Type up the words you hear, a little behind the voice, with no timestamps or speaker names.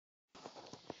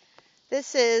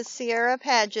This is Sierra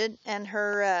Padgett and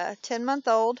her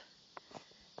 10-month-old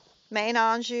Maine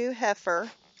Anjou Heifer,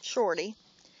 Shorty.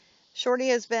 Shorty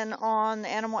has been on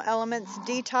Animal Elements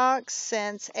Detox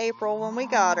since April when we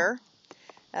got her.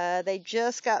 They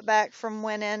just got back from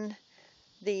winning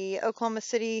the Oklahoma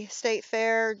City State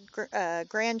Fair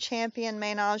Grand Champion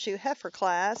Maine Anjou Heifer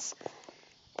class.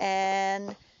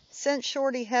 And since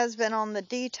Shorty has been on the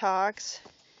detox,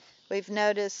 we've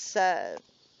noticed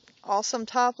awesome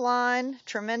top line,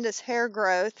 tremendous hair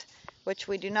growth, which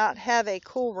we do not have a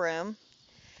cool room,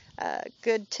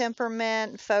 good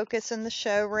temperament, focus in the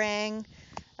show ring,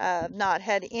 not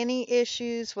had any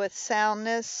issues with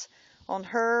soundness on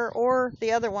her or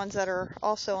the other ones that are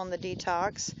also on the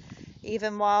detox,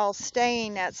 even while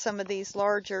staying at some of these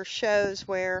larger shows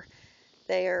where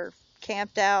they are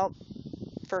camped out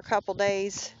for a couple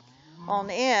days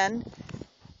on end.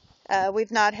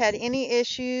 We've not had any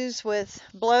issues with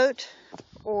bloat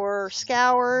or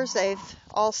scours. They've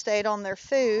all stayed on their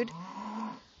food.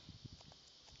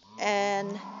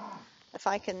 And if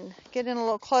I can get in a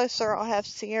little closer, I'll have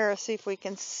Sierra see if we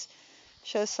can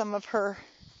show some of her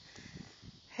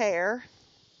hair,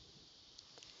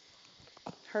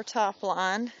 her top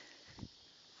line.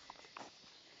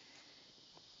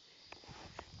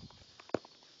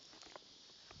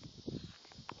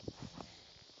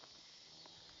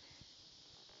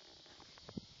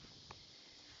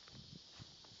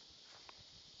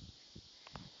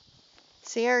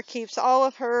 Sierra keeps all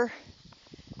of her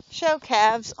show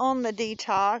calves on the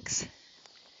detox,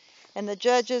 and the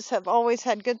judges have always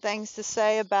had good things to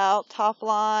say about top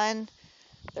line,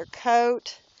 their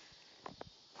coat,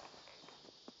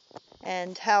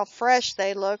 and how fresh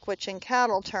they look, which in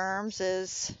cattle terms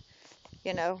is,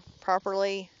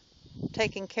 properly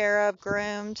taken care of,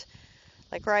 groomed.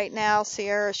 Like right now,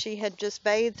 Sierra, she had just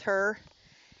bathed her,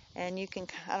 and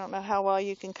I don't know how well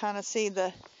you can kind of see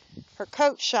her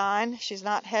coat shine. She's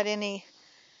not had any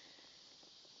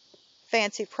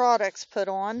fancy products put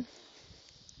on.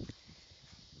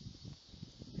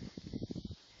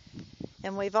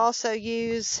 And we've also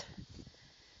used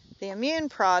the immune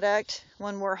product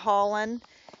when we're hauling,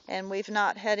 and we've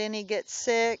not had any get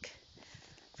sick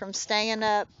from staying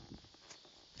up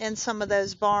in some of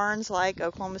those barns like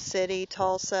Oklahoma City,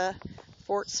 Tulsa,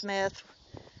 Fort Smith.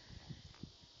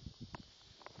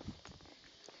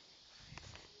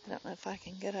 I don't know if I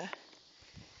can get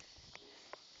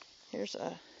here's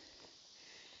a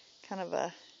kind of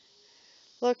a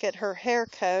look at her hair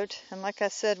coat. And like I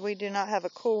said, we do not have a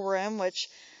cool room, which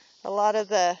a lot of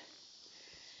the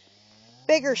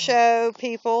bigger show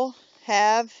people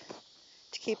have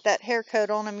to keep that hair coat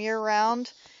on them year round.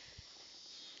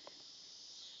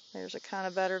 There's a kind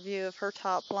of better view of her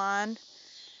top line.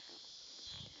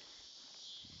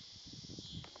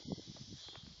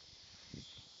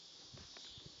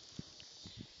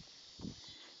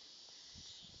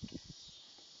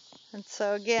 And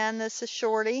so again, this is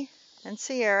Shorty and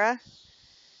Sierra.